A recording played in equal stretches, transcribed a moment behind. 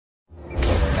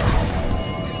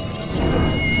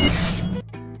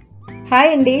Hi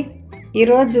అండి,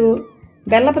 ఈరోజు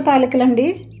బెల్లపు తాలికలండి.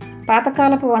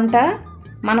 పాతకాలపు వంట,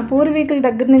 మన పూర్వీకుల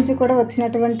దగ్గర నుంచి కూడా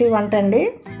వచ్చినటువంటి వంట అండి.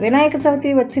 వినాయక చవితి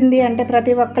వచ్చింది అంటే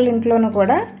ప్రతి ఒక్కళ్ళ ఇంట్లోనూ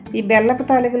కూడా ఈ బెల్లపు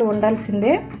తాలికలు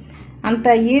ఉండాల్సిందే. అంత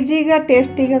ఈజీగా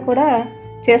టేస్టీగా కూడా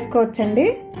చేసుకోవచ్చండి.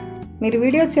 మీరు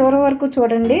వీడియో చివరి వరకు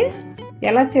చూడండి,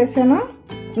 ఎలా చేసానో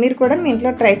మీరు కూడా మీ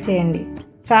ఇంట్లో ట్రై చేయండి.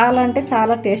 చాలా అంటే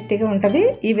చాలా టేస్టీగా ఉంటుంది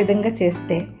ఈ విధంగా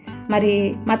చేస్తే. మరి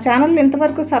మా ఛానల్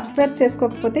ఇంతవరకు సబ్స్క్రైబ్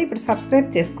చేసుకోకపోతే ఇప్పుడు సబ్స్క్రైబ్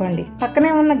చేసుకోండి, పక్కనే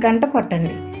ఉన్న గంట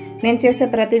కొట్టండి. నేను చేసే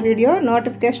ప్రతి వీడియో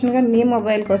నోటిఫికేషన్గా మీ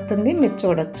మొబైల్కి వస్తుంది, మీరు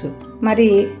చూడొచ్చు. మరి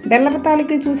బెల్లపు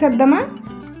తాలికలు చూసేద్దామా.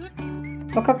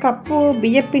 1 కప్పు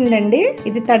బియ్యపిండి అండి,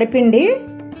 ఇది తడిపిండి.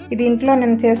 ఇది ఇంట్లో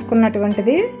నేను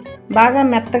చేసుకున్నటువంటిది. బాగా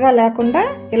మెత్తగా లేకుండా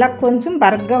ఇలా కొంచెం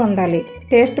బరగ్గా ఉండాలి,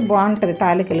 టేస్ట్ బాగుంటుంది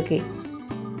తాలికలకి.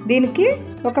 దీనికి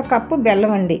 1 కప్పు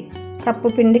బెల్లం అండి, కప్పు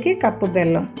పిండికి కప్పు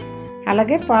బెల్లం.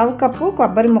 అలాగే 1/2 కప్పు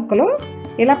కొబ్బరి ముక్కలు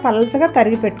ఇలా పలచగా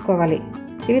తరిగి పెట్టుకోవాలి.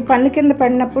 ఇవి పన్ను కింద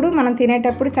పడినప్పుడు మనం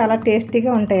తినేటప్పుడు చాలా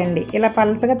టేస్టీగా ఉంటాయండి, ఇలా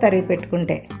పలచగా తరిగి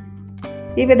పెట్టుకుంటే.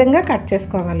 ఈ విధంగా కట్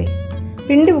చేసుకోవాలి.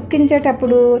 పిండి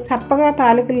ఉక్కించేటప్పుడు చప్పగా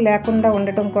తాలికలు లేకుండా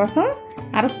ఉండటం కోసం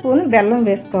 1/2 స్పూన్ బెల్లం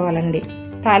వేసుకోవాలండి,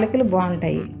 తాలికలు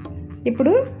బాగుంటాయి.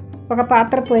 ఇప్పుడు ఒక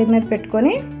పాత్ర పొయ్యి మీద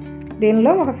పెట్టుకొని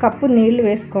దీనిలో 1 కప్పు నీళ్లు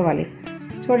వేసుకోవాలి.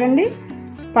 చూడండి,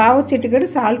 1/2 చిటికెడు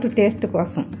సాల్ట్ టేస్ట్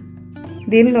కోసం.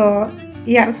 దీనిలో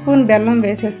ఈ 1/2 స్పూన్ బెల్లం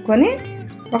వేసేసుకొని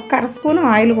 1/2 స్పూన్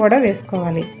ఆయిల్ కూడా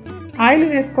వేసుకోవాలి. ఆయిల్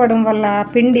వేసుకోవడం వల్ల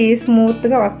పిండి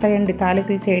స్మూత్గా వస్తాయండి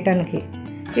తాలికలు చేయడానికి.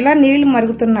 ఇలా నీళ్లు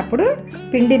మరుగుతున్నప్పుడు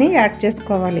పిండిని యాడ్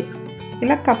చేసుకోవాలి.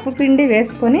 ఇలా కప్పు పిండి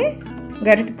వేసుకొని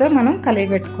గరిటెతో మనం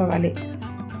కలియబెట్టుకోవాలి.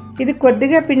 ఇది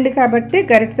కొద్దిగా పిండి కాబట్టి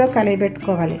గరిటెతో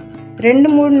కలియబెట్టుకోవాలి.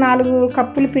 2, 3, 4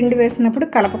 కప్పులు పిండి వేసినప్పుడు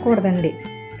కలపకూడదండి.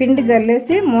 పిండి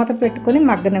జల్లేసి మూత పెట్టుకొని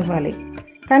మగ్గనివ్వాలి.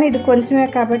 కానీ ఇది కొంచెమే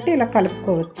కాబట్టి ఇలా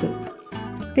కలుపుకోవచ్చు.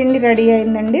 పిండి రెడీ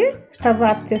అయిందండి, స్టవ్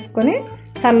ఆఫ్ చేసుకొని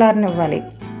చల్లారనివ్వాలి.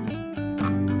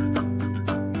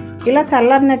 ఇలా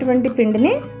చల్లారినటువంటి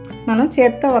పిండిని మనం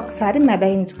చేత్తో ఒకసారి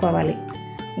మెదాయించుకోవాలి.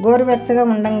 గోరువెచ్చగా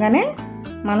ఉండంగానే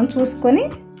మనం చూసుకొని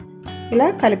ఇలా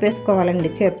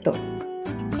కలిపేసుకోవాలండి చేత్తో.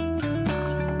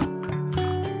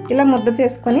 ఇలా ముద్ద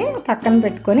చేసుకొని పక్కన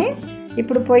పెట్టుకొని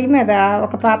ఇప్పుడు పొయ్యి మీద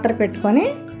ఒక పాత్ర పెట్టుకొని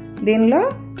దీనిలో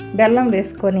బెల్లం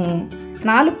వేసుకొని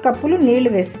 4 కప్పులు నీళ్లు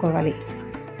వేసుకోవాలి.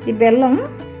 ఈ బెల్లం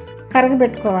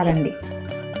కరగబెట్టుకోవాలండి.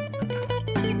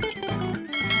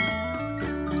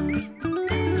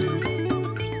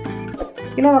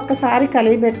 ఇలా ఒక్కసారి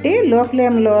కలిగిపెట్టి లో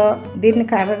ఫ్లేమ్లో దీన్ని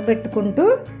కరగబెట్టుకుంటూ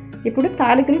ఇప్పుడు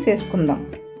తాలికలు చేసుకుందాం.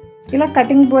 ఇలా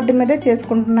కటింగ్ బోర్డు మీదే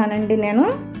చేసుకుంటున్నానండి నేను.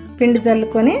 పిండి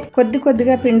జల్లుకొని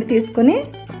కొద్దిగా పిండి తీసుకొని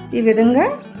ఈ విధంగా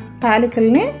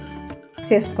తాలికల్ని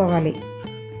చేసుకోవాలి.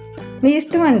 మీ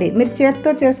ఇష్టం అండి, మీరు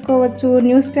చేతితో చేసుకోవచ్చు,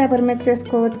 న్యూస్ పేపర్ మీద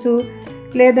చేసుకోవచ్చు,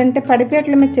 లేదంటే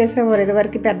పడిపీటల మీద చేసేవారు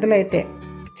ఇదివరకు పెద్దలు అయితే,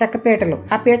 చెక్కపీటలు,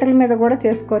 ఆ పీటల మీద కూడా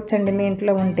చేసుకోవచ్చండి మీ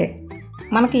ఇంట్లో ఉంటే.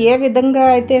 మనకి ఏ విధంగా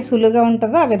అయితే సులువుగా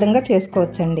ఉంటుందో ఆ విధంగా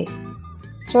చేసుకోవచ్చండి.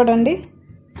 చూడండి,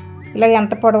 ఇలా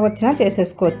ఎంత పొడవు వచ్చినా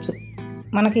చేసేసుకోవచ్చు.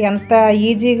 మనకి ఎంత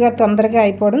ఈజీగా తొందరగా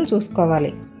అయిపోవడం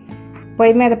చూసుకోవాలి.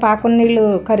 పొయ్యి మీద పాకం నీళ్ళు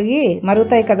కరిగి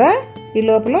మరుగుతాయి కదా, ఈ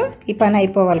లోపల ఈ పని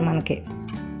అయిపోవాలి. మనకి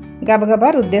గబగబా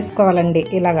రుద్దేసుకోవాలండి.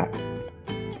 ఇలాగా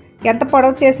ఎంత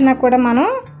పొడవు చేసినా కూడా మనం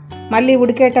మళ్ళీ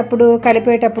ఉడికేటప్పుడు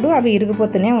కలిపేటప్పుడు అవి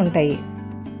ఇరిగిపోతూనే ఉంటాయి.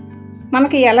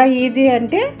 మనకి ఎలా ఈజీ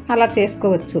అంటే అలా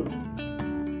చేసుకోవచ్చు.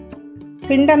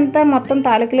 పిండి అంతా మొత్తం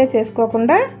తాలికలే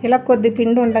చేసుకోకుండా ఇలా కొద్ది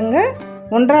పిండి ఉండగా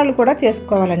ఉండ్రాళ్ళు కూడా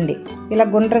చేసుకోవాలండి. ఇలా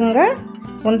గుండ్రంగా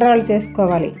ఉండ్రాళ్ళు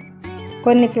చేసుకోవాలి.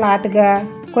 కొన్ని ఫ్లాట్గా,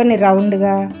 కొన్ని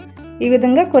రౌండ్గా, ఈ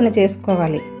విధంగా కొన్ని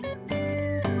చేసుకోవాలి.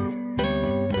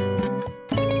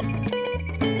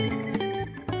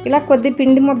 ఇలా కొద్ది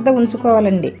పిండి ముద్ద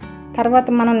ఉంచుకోవాలండి. తర్వాత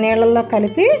మనం నీళ్ళల్లో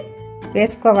కలిపి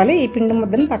వేసుకోవాలి. ఈ పిండి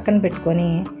ముద్దను పక్కన పెట్టుకొని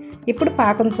ఇప్పుడు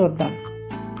పాకం చూద్దాం.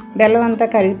 బెల్లం అంతా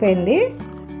కరిగిపోయింది.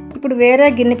 ఇప్పుడు వేరే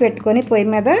గిన్నె పెట్టుకొని పొయ్యి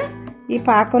మీద ఈ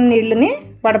పాకం నీళ్ళని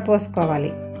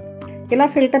వడపోసుకోవాలి. ఇలా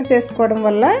ఫిల్టర్ చేసుకోవడం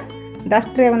వల్ల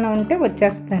డస్ట్ ఏమైనా ఉంటే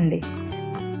వచ్చేస్తుందండి.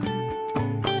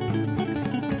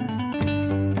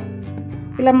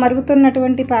 ఇలా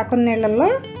మరుగుతున్నటువంటి పాకం నీళ్ళల్లో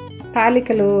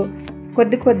తాలికలు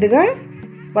కొద్దిగా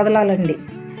వదలాలండి.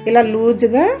 ఇలా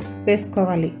లూజుగా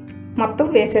వేసుకోవాలి, మొత్తం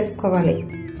వేసేసుకోవాలి.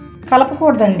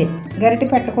 కలపకూడదండి, గరిటె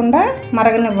పెట్టకుండా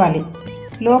మరగనివ్వాలి.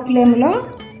 లో ఫ్లేమ్లో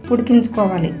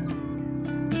ఉడికించుకోవాలి.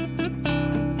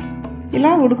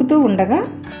 ఇలా ఉడుకుతూ ఉండగా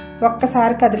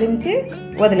ఒక్కసారి కదిలించి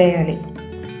వదిలేయాలి.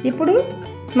 ఇప్పుడు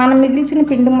మనం మిగిల్చిన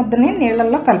పిండి ముద్దని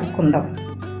నీళ్ళల్లో కలుపుకుందాం.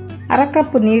 1/2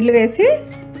 కప్పు నీళ్లు వేసి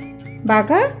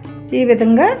బాగా ఈ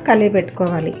విధంగా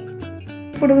కలియబెట్టుకోవాలి.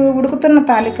 ఇప్పుడు ఉడుకుతున్న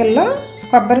తాలికల్లో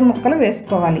కొబ్బరి ముక్కలు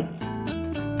వేసుకోవాలి.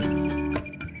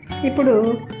 ఇప్పుడు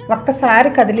ఒక్కసారి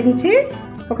కదిలించి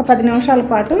ఒక 10 నిమిషాల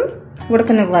పాటు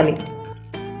ఉడకనివ్వాలి.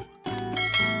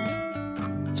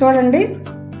 చూడండి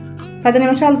 10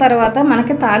 నిమిషాల తర్వాత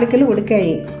మనకి తాలికలు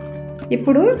ఉడికాయి.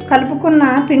 ఇప్పుడు కలుపుకున్న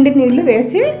పిండి నీళ్లు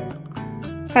వేసి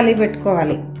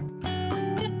కలిపెట్టుకోవాలి.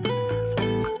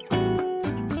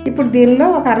 ఇప్పుడు దీనిలో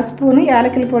ఒక అర స్పూను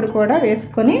యాలకుల పొడి కూడా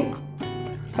వేసుకొని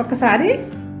ఒకసారి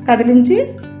కదిలించి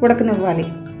ఉడకనివ్వాలి.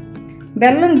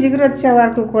 బెల్లం జిగురు వచ్చే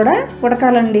వరకు కూడా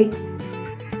ఉడకాలండి.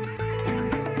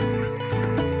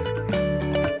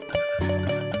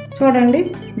 చూడండి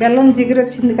బెల్లం జిగురు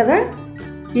వచ్చింది కదా,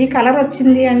 ఈ కలర్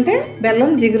వచ్చింది అంటే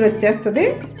బెల్లం జిగురు వచ్చేస్తుంది,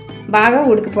 బాగా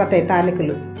ఉడికిపోతాయి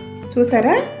తాలికలు.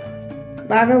 చూసారా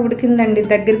బాగా ఉడికిందండి,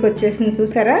 దగ్గరికి వచ్చేసింది.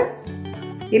 చూసారా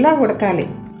ఇలా ఉడకాలి,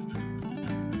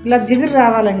 ఇలా జిగురు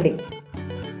రావాలండి.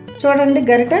 చూడండి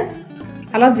గరిట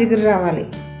అలా జిగురు రావాలి.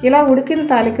 ఇలా ఉడికిన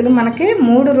తాలికలు మనకి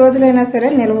 3 రోజులైనా సరే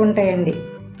నిల్వ ఉంటాయండి.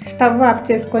 స్టవ్ ఆఫ్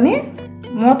చేసుకొని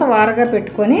మూత వారగా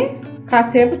పెట్టుకొని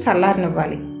కాసేపు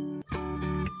చల్లారనివ్వాలి.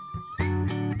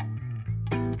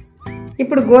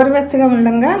 ఇప్పుడు గోరువెచ్చగా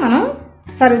ఉండగా మనం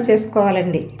సర్వ్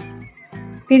చేసుకోవాలండి.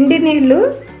 పిండి నీళ్ళు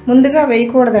ముందుగా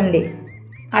వేయకూడదండి,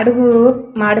 అడుగు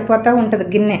మాడిపోతూ ఉంటుంది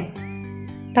గిన్నె.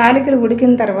 తాలికలు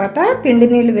ఉడికిన తర్వాత పిండి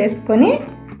నీళ్ళు వేసుకొని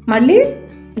మళ్ళీ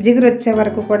జిగురు వచ్చే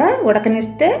వరకు కూడా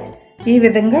ఉడకనిస్తే ఈ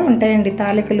విధంగా ఉంటాయండి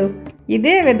తాలికలు.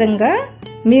 ఇదే విధంగా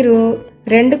మీరు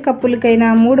 2 కప్పులకైనా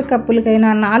 3 కప్పులకైనా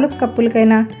 4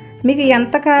 కప్పులకైనా మీకు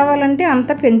ఎంత కావాలంటే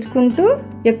అంత పెంచుకుంటూ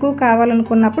ఎక్కువ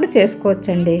కావాలనుకున్నప్పుడు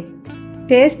చేసుకోవచ్చండి.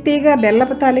 టేస్టీగా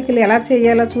బెల్లపు తాలికలు ఎలా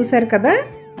చేయాలో చూశారు కదా,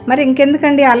 మరి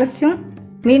ఇంకెందుకండి ఆలస్యం,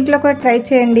 మీ ఇంట్లో కూడా ట్రై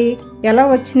చేయండి. ఎలా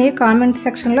వచ్చినాయి కామెంట్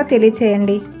సెక్షన్లో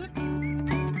తెలియచేయండి.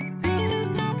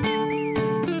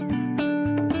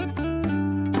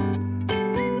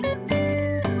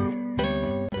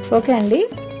 ఓకే అండి,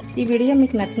 ఈ వీడియో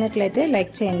మీకు నచ్చినట్లయితే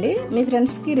లైక్ చేయండి, మీ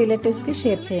ఫ్రెండ్స్కి రిలేటివ్స్కి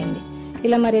షేర్ చేయండి.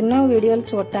 ఇలా మరెన్నో వీడియోలు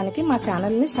చూడటానికి మా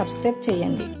ఛానల్ని సబ్స్క్రైబ్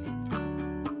చేయండి.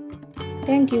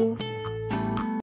 Thank you.